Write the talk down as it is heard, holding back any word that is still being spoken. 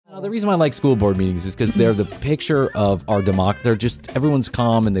The reason why I like school board meetings is because they're the picture of our democracy. They're just, everyone's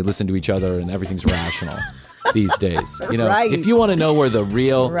calm and they listen to each other and everything's rational these days. You know, if you want to know where the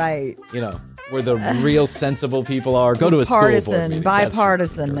real, where the real sensible people are, go to a school board meeting.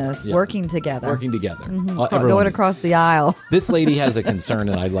 Bipartisanness, working together. Mm-hmm. Going across the aisle. This lady has a concern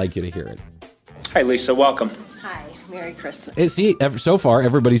and I'd like you to hear it. Hi, Lisa. Welcome. Hi. Merry Christmas. See, so far,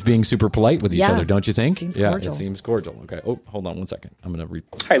 everybody's being super polite with each other, don't you think? Seems cordial. It seems cordial. Okay. Oh, hold on one second. I'm going to read.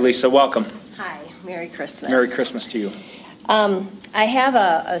 Hi, Lisa. Welcome. Hi. Merry Christmas. Merry Christmas to you. I have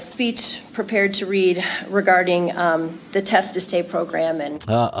a speech prepared to read regarding the Test to Stay program. And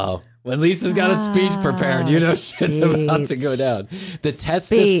uh-oh. When Lisa's got a speech prepared, you know shit's about to go down. The test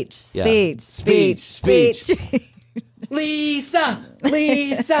speech. Lisa,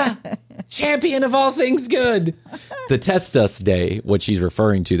 champion of all things good. The Test Us Day, what she's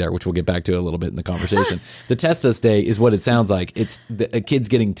referring to there, which we'll get back to a little bit in the conversation. The Test Us Day is what it sounds like. It's a kids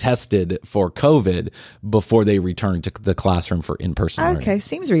getting tested for COVID before they return to the classroom for in-person learning. Okay,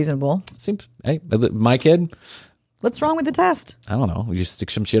 seems reasonable. Hey, my kid. What's wrong with the test? I don't know. We just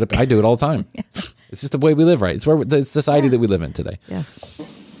stick some shit up. I do it all the time. It's just the way we live, right? It's where the society that we live in today. Yes.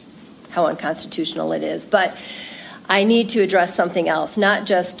 How unconstitutional it is. But I need to address something else, not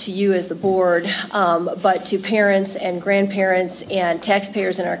just to you as the board, but to parents and grandparents and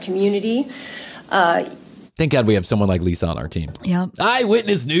taxpayers in our community. Thank God we have someone like Lisa on our team. Yeah.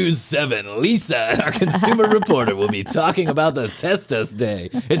 Eyewitness News 7. Lisa, our consumer reporter, will be talking about the Test Us Day.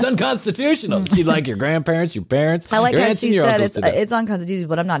 It's unconstitutional. She'd like your grandparents, your parents. I like your how aunts she and your said uncles it's unconstitutional,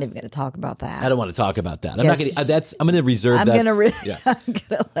 but I'm not even going to talk about that. I don't want to talk about that. I'm not going to. I'm going to reserve that. I'm going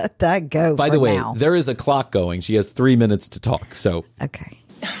to let that go. By the way, now. there is a clock going. She has 3 minutes to talk. So okay.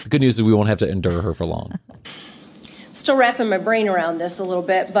 The good news is we won't have to endure her for long. Still wrapping my brain around this a little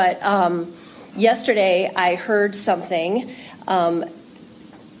bit, but yesterday I heard something and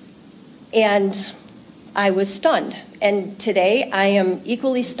I was stunned. And today I am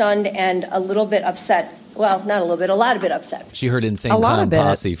equally stunned and a little bit upset. Well, not a little bit, a lot of bit upset. She heard Insane Clown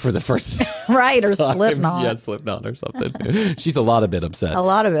Posse for the first right, or time. Slipknot. Yeah, Slipknot or something. She's a lot of bit upset. A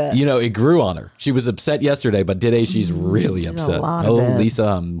lot of it. You know, it grew on her. She was upset yesterday, but today she's really upset. A lot of it. Lisa,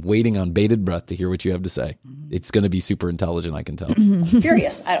 I'm waiting on bated breath to hear what you have to say. It's going to be super intelligent, I can tell.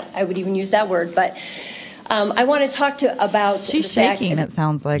 Furious. I would even use that word, but I want to talk about. She's shaking. It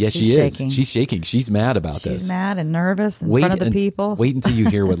sounds like she's shaking. She's shaking. She's mad about this. She's mad and nervous in front of the people. Wait until you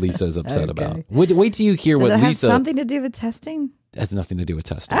hear what Lisa is upset about. Wait till you hear what Lisa. Does it have something to do with testing? It has nothing to do with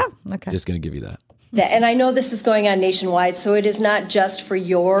testing. Oh, okay. Just going to give you that. And I know this is going on nationwide, so it is not just for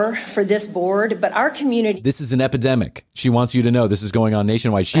this board, but our community. This is an epidemic. She wants you to know this is going on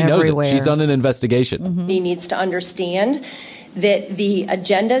nationwide. She Everywhere. knows it. She's done an investigation. Mm-hmm. He needs to understand that the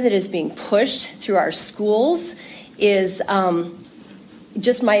agenda that is being pushed through our schools is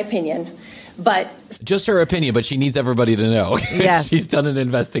just my opinion. But just her opinion, but she needs everybody to know. Yes. She's done an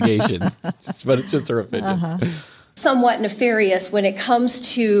investigation, but it's just her opinion. Somewhat nefarious when it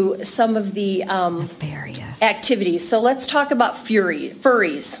comes to some of the activities. So let's talk about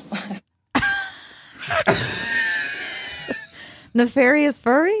furries. Nefarious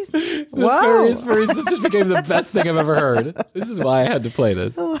furries? Nefarious furries. This just became the best thing I've ever heard. This is why I had to play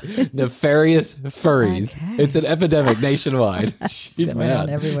this. Nefarious furries. Okay. It's an epidemic nationwide. She's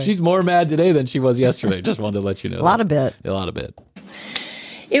mad. She's more mad today than she was yesterday. Just wanted to let you know. A lot of bit.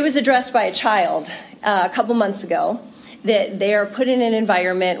 It was addressed by a child a couple months ago that they are put in an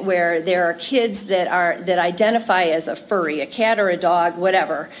environment where there are kids that identify as a furry, a cat or a dog,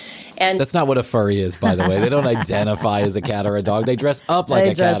 whatever. And that's not what a furry is, by the way. They don't identify as a cat or a dog. They dress up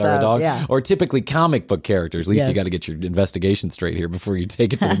like a cat or a dog, or typically comic book characters. At least you got to get your investigation straight here before you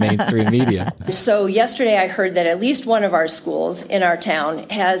take it to the mainstream media. So yesterday I heard that at least one of our schools in our town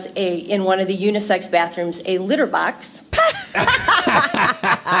has in one of the unisex bathrooms, a litter box.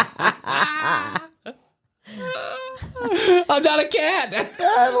 I'm not a cat. A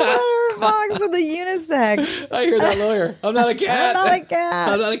litter box in the unisex. I hear that lawyer. I'm not a cat. I'm not a cat.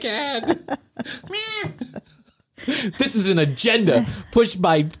 I'm not a cat. This is an agenda pushed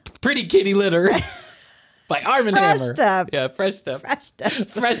by Pretty Kitty Litter. By Arm & Hammer. Step. Yeah, Fresh Step. Fresh Step.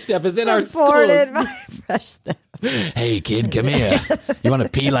 Fresh Step is in our schools. Supported by Fresh Step. Hey, kid, come here. You want to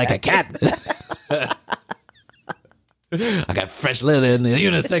pee like a cat? I got fresh litter in the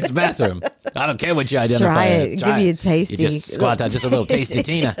unisex bathroom. I don't care what you identify Try as. it. Give you a tasty. You just squat out just a little tasty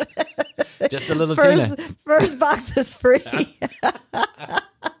Tina. Just a little Tina. First box is free.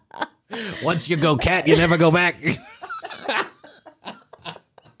 Once you go cat, you never go back.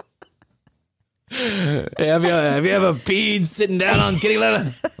 Hey, have you ever peed sitting down on kitty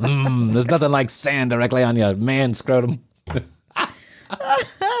litter? There's nothing like sand directly on your man scrotum.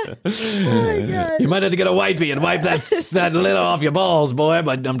 my God. You might have to get a wipey and wipe that litter off your balls, boy.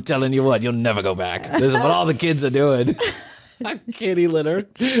 But I'm telling you what, you'll never go back. This is what all the kids are doing. A kitty litter,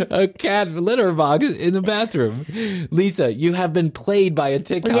 a cat litter box in the bathroom. Lisa, you have been played by a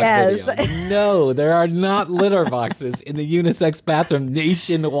TikTok video. No, there are not litter boxes in the unisex bathroom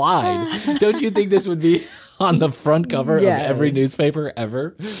nationwide. Don't you think this would be on the front cover of every newspaper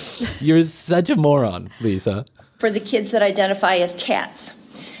ever? You're such a moron, Lisa. For the kids that identify as cats.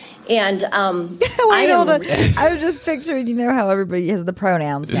 And Wait, hold on. I was just picturing, you know how everybody has the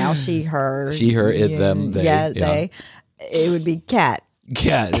pronouns now. She, her. She, her, it, them, they. Yeah, they. It would be cat.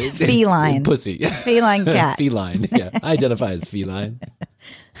 Cat. Feline. Pussy. Feline cat. Feline. Yeah. I identify as feline.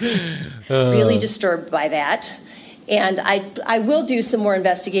 Really disturbed by that. And I will do some more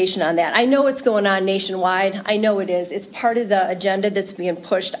investigation on that. I know it's going on nationwide. I know it is. It's part of the agenda that's being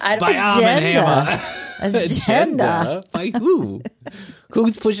pushed. By Arm and Hammer. Agenda. By who?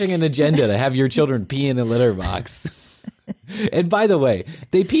 Who's pushing an agenda to have your children pee in a litter box? And by the way,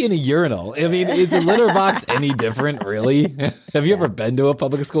 they pee in a urinal. I mean, is a litter box any different, really? Have you ever been to a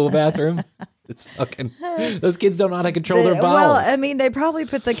public school bathroom? It's fucking, those kids don't know how to control their bowels. Well, I mean, they probably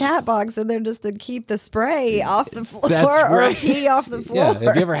put the cat box in there just to keep the spray off the floor. That's right. Or pee off the floor. Yeah.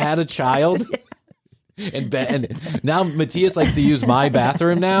 Have you ever had a child? And now Matthias likes to use my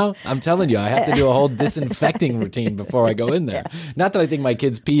bathroom now. I'm telling you, I have to do a whole disinfecting routine before I go in there. Not that I think my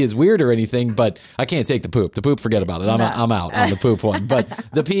kids' pee is weird or anything, but I can't take the poop. The poop, forget about it. I'm out on the poop one. But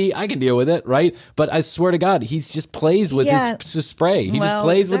the pee, I can deal with it, right? But I swear to God, he just plays with his spray. He just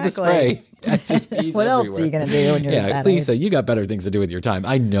plays with the spray. What else are you going to do when you're at that Lisa, age? you got better things to do with your time.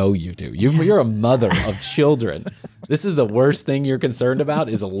 I know you do. You're a mother of children. This is the worst thing you're concerned about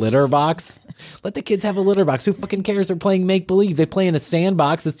is a litter box. Let the kids have a litter box. Who fucking cares? They're playing make-believe. They play in a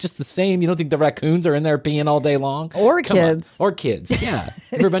sandbox. It's just the same. You don't think the raccoons are in there peeing all day long? Or kids. Or kids, yeah.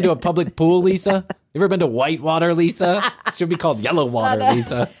 You ever been to a public pool, Lisa? You ever been to whitewater, Lisa? It should be called yellow water,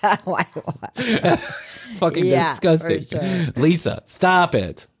 Lisa. Whitewater. Fucking disgusting. Sure. Lisa, stop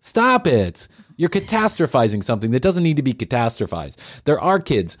it. Stop it. You're catastrophizing something that doesn't need to be catastrophized. There are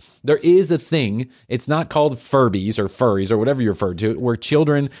kids. There is a thing. It's not called Furbies or furries or whatever you refer to, where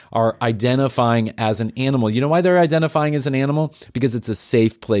children are identifying as an animal. You know why they're identifying as an animal? Because it's a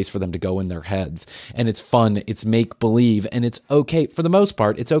safe place for them to go in their heads. And it's fun. It's make believe. And it's okay. For the most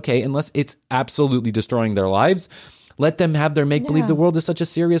part, it's okay unless it's absolutely destroying their lives. Let them have their make-believe. The world is such a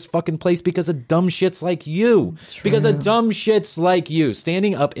serious fucking place because of dumb shits like you. True. Because of dumb shits like you.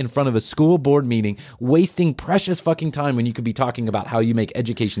 Standing up in front of a school board meeting, wasting precious fucking time when you could be talking about how you make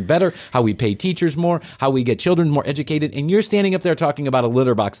education better, how we pay teachers more, how we get children more educated, and you're standing up there talking about a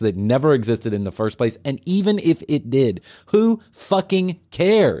litter box that never existed in the first place. And even if it did, who fucking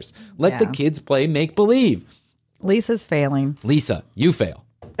cares? Let the kids play make-believe. Lisa's failing. Lisa, you fail.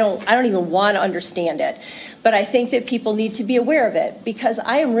 I don't even want to understand it. But I think that people need to be aware of it because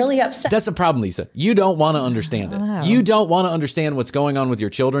I am really upset. That's the problem, Lisa. You don't want to understand it. You don't want to understand what's going on with your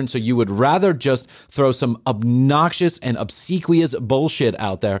children, so you would rather just throw some obnoxious and obsequious bullshit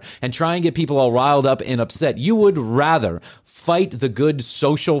out there and try and get people all riled up and upset. You would rather fight the good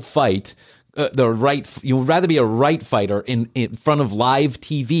social fight. You would rather be a right fighter in front of live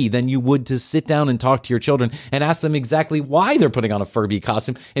TV than you would to sit down and talk to your children and ask them exactly why they're putting on a Furby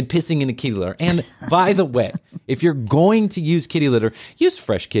costume and pissing in a kitty litter. And by the way, if you're going to use kitty litter, use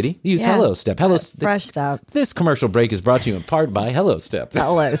Fresh Kitty. Use Hello Step. Fresh Step. This commercial break is brought to you in part by Hello Step.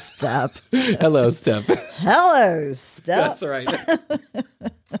 Hello Step. Hello Step. Hello Step. That's right.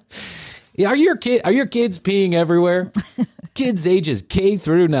 Yeah, are your kids peeing everywhere? Kids ages K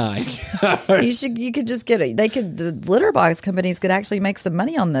through 9. You could just get it. The litter box companies could actually make some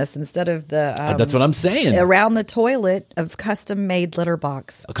money on this instead of the. That's what I'm saying. Around the toilet of custom made litter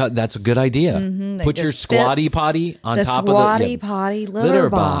box. That's a good idea. Put your squatty potty on top of the squatty potty litter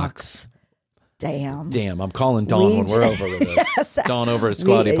box. Damn, I'm calling Dawn when we're over with this. Dawn over a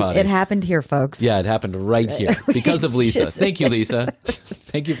squatty potty. It happened here, folks. Yeah, it happened right here because of Lisa. Thank you, Lisa.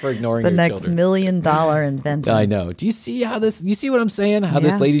 Thank you for ignoring your children. The next $1 million invention. I know. Do you see you see what I'm saying? How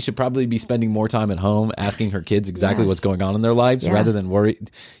this lady should probably be spending more time at home asking her kids exactly what's going on in their lives rather than worry.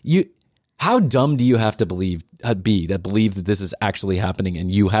 How dumb do you have to believe that this is actually happening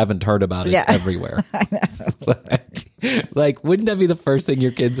and you haven't heard about it everywhere? I know. like, wouldn't that be the first thing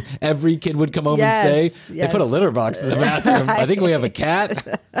every kid would come home and say? They put a litter box in the bathroom. I think we have a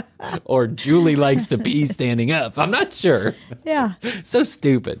cat. Or Julie likes to pee standing up. I'm not sure. Yeah. So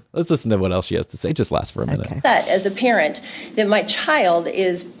stupid. Let's listen to what else she has to say. Just last for a minute. Okay. That as a parent, that my child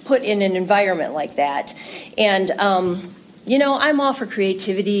is put in an environment like that. And I'm all for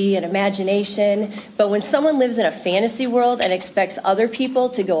creativity and imagination, but when someone lives in a fantasy world and expects other people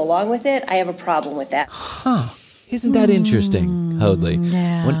to go along with it, I have a problem with that. Huh. Isn't that interesting, Hoadley?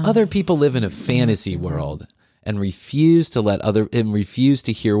 Yeah. When other people live in a fantasy world and refuse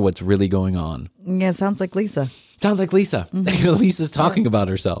to hear what's really going on. Yeah, sounds like Lisa. Sounds like Lisa. Lisa's talking about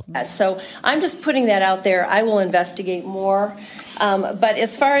herself. So I'm just putting that out there. I will investigate more. But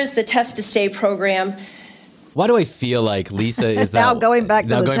as far as the Test to Stay program, why do I feel like Lisa is Now going back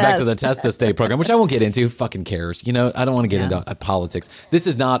to the Test to Stay program, which I won't get into. Who fucking cares? I don't want to get into politics. This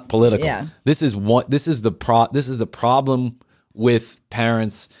is not political. Yeah. This is the problem with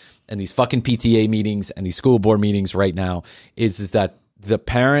parents and these fucking PTA meetings and these school board meetings right now is that the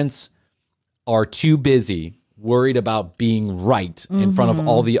parents are too busy worried about being right in front of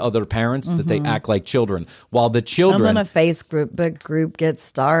all the other parents that they act like children, while the children... And then a Facebook group gets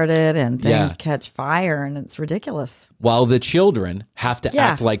started and things catch fire, and it's ridiculous. While the children have to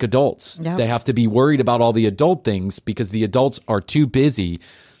act like adults. Yep. They have to be worried about all the adult things because the adults are too busy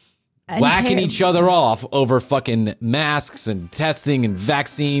whacking each other off over fucking masks and testing and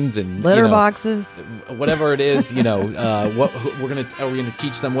vaccines and litter boxes, whatever it is. What are we gonna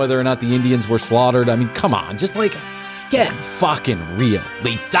teach them whether or not the Indians were slaughtered? I mean, come on, just get fucking real,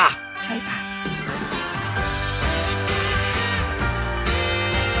 Lisa.